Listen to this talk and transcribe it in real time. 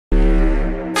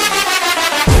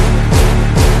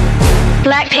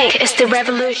BLACKPIIK is the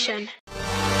revolution.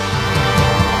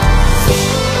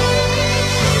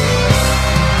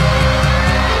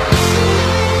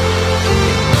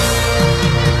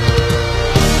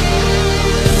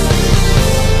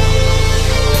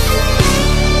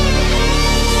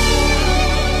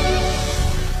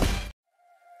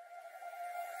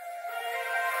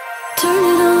 Turn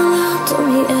it all out, told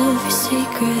me every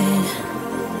secret.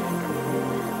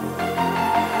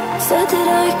 Said that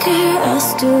I care,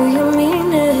 asked do you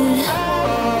mean it?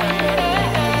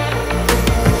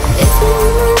 It's been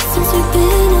months since we've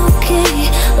been okay.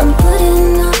 I'm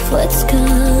putting off what's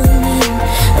coming.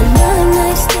 Another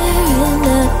night staring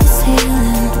at the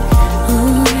ceiling.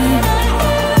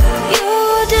 You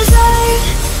deserve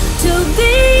to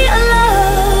be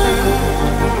alone,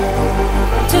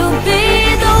 to be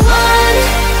the one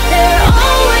they're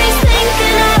always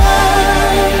thinking of.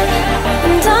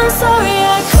 And I'm sorry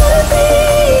I couldn't be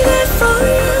there for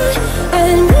you.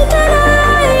 Admit that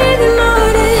I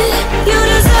ignored it. You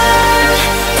deserve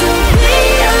to be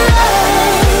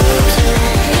loved.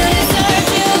 You deserve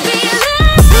to be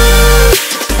loved.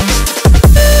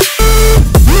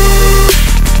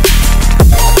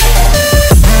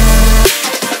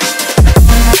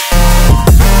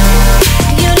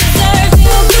 You deserve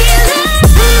to be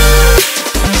loved.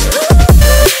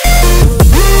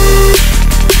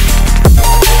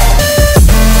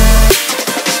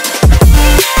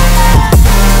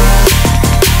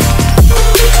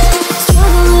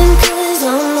 Struggling 'cause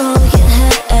I'm all you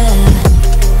had.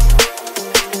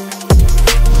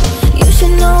 You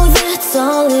should know that's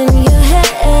all in your head.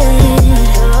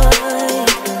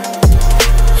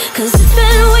 'Cause it's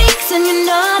been weeks and you're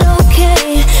not okay.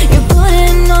 You're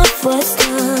putting off what's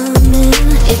coming.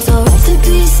 It's alright to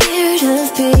be scared of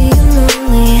being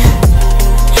lonely.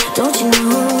 Don't you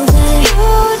know that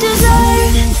you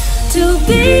deserve to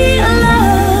be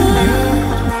alone,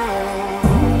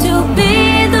 to be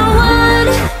the one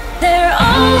they're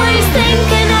always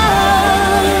thinking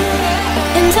of.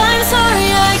 And I'm sorry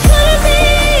I couldn't be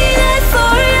there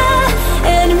for you.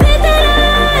 Admit that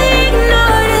I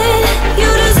ignored it. You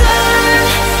deserve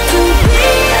to be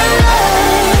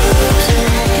loved.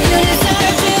 You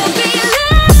deserve to be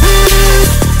loved.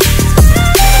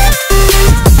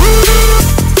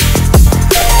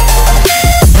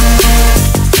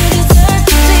 You deserve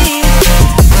to be.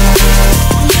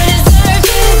 You deserve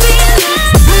to be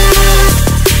loved. You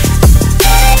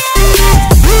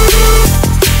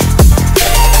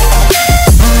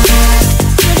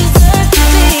deserve to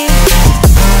be.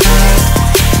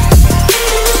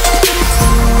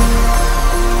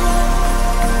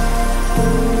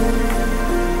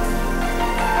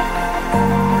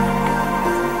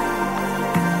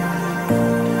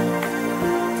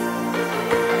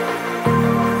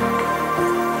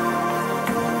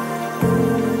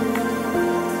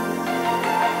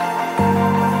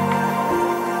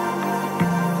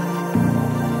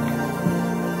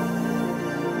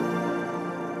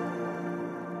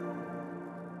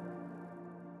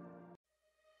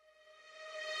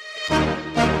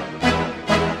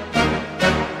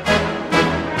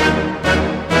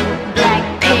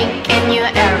 BLACKPIIK in your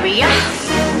area.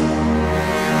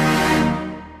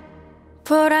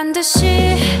 보란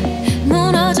듯이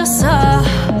무너졌어.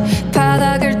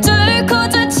 바닥을 뚫고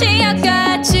저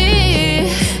치아까지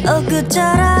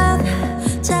엊그저라